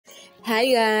Hi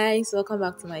guys, welcome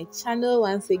back to my channel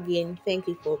once again. Thank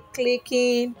you for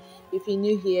clicking. If you're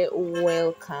new here,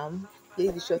 welcome.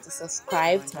 Please be sure to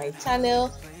subscribe to my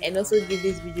channel and also give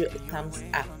this video a thumbs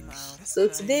up. So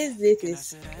today's date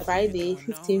is Friday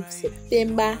 15th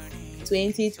September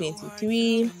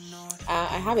 2023. I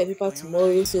have a paper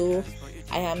tomorrow, so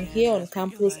I am here on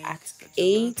campus at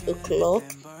 8 o'clock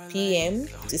p.m.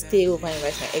 to stay over and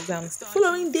write my exams the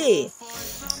following day.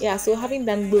 Yeah, so having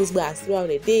done those bars throughout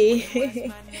the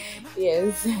day,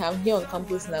 yes, I'm here on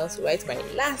campus now to write my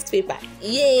last paper.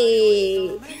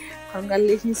 Yay!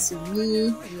 Congratulations to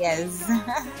me. Yes.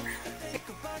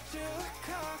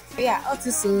 Yeah, all too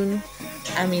soon.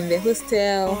 I'm in the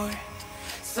hostel.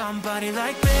 Somebody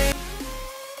like me.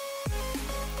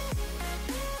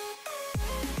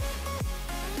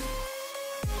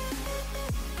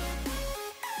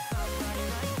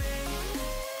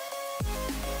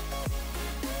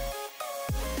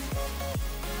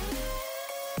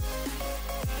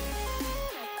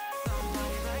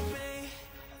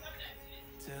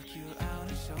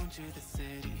 You the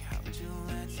city, how would you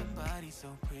let somebody so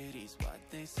pretty is what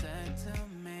they said to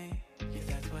me. Yeah,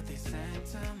 that's what they said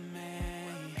to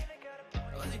me.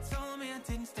 Well, they told me I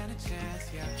didn't stand a chance.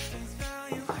 Yeah, face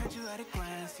value, heard you at a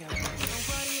glance. Yeah,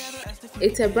 nobody ever asked if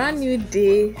it's a brand new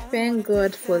day. Thank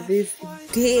God for this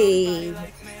day.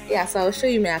 Yeah, so I'll show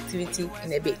you my activity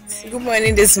in a bit. Good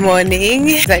morning. This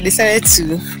morning I decided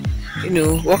to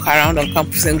walk around on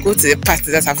campus and go to the parts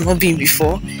that I've not been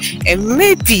before, and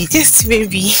maybe, just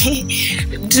maybe,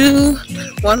 do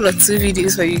 1 or 2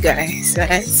 videos for you guys,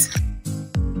 right?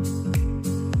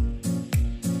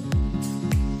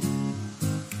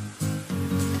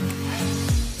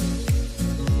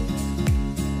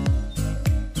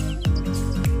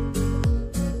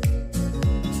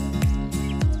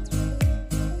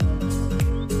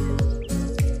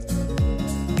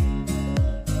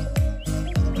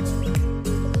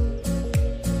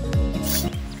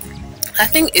 I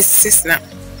think it's 6 now.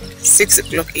 6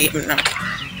 o'clock a.m. now.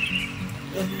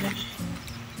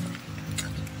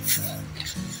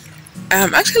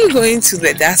 I'm actually going to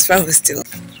the diaspora hostel.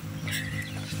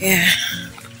 Yeah.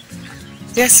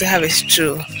 Just to have a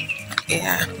stroll.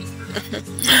 Yeah.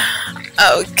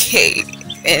 Okay.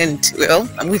 And well,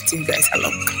 I'm going to take you guys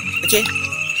along. Okay?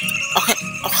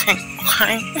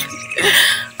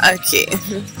 Okay.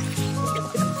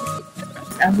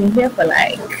 I've been here for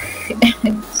like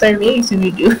sorry, what used to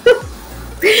do?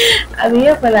 I've been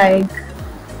here for like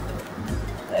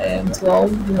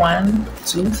 12, 1,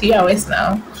 2, 3 hours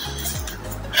now.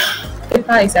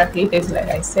 Paper is activated, like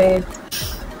I said.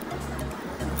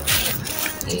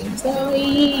 It's so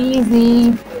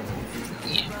easy.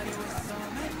 Yeah.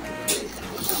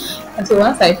 And so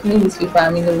once I finish this paper,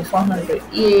 I'm in level 400.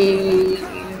 Yay!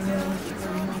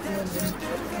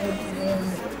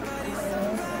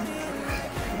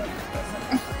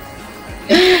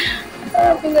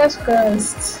 Fingers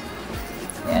crossed.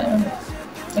 Yeah.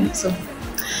 So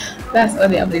that's all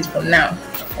the updates for now.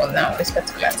 For now, this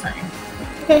particular time.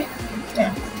 Okay.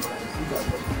 Yeah.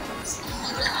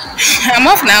 I'm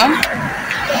off now.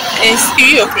 It's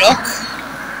 3 o'clock.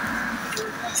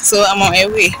 So I'm on my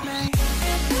way.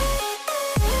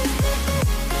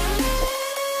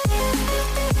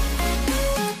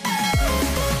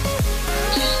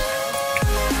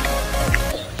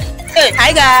 Hey,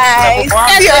 hi guys.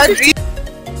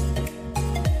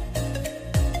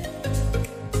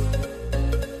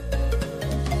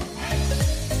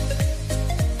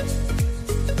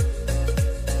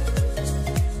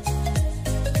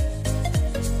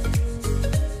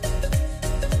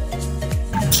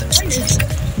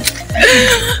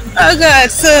 Oh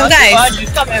god, so guys,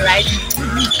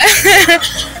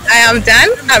 I am done.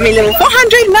 I'm in level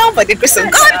 400 now, by the grace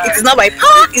of God. It is not by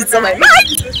power, it's not by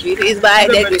might, it is by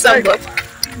the grace of God.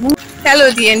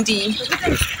 Hello DND.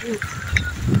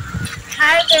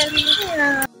 Hi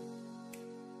baby.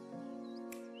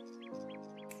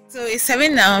 So it's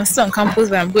 7 now. I'm still on campus,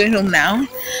 but I'm going home now.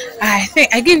 I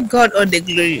think I give God all the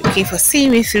glory, okay, for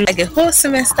seeing me through like a whole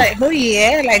semester, a whole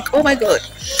year. Like, oh my God,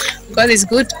 God is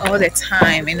good all the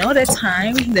time, and all the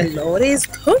time the Lord is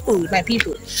good, my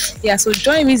people. Yeah, so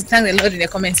join me to thank the Lord in the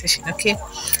comment section, okay?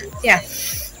 Yeah.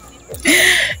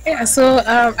 Yeah, so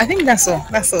I think that's all.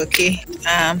 That's okay.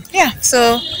 Yeah,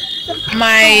 so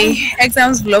my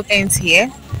exams vlog ends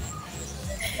here.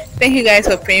 Thank you guys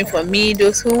for praying for me.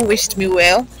 Those who wished me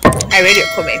well, I read your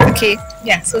comment. Okay,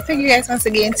 yeah. So thank you guys once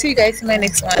again. See you guys in my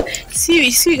next one. See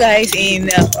you guys in.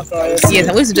 Yes, I'm going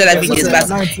to do that videos, but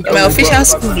in my official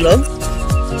school vlog.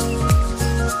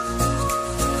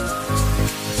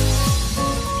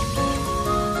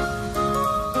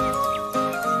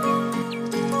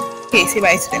 Okay, say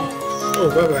bye to them. Oh,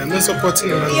 bye bye. I'm not supporting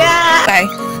you. Yeah.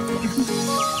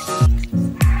 Bye.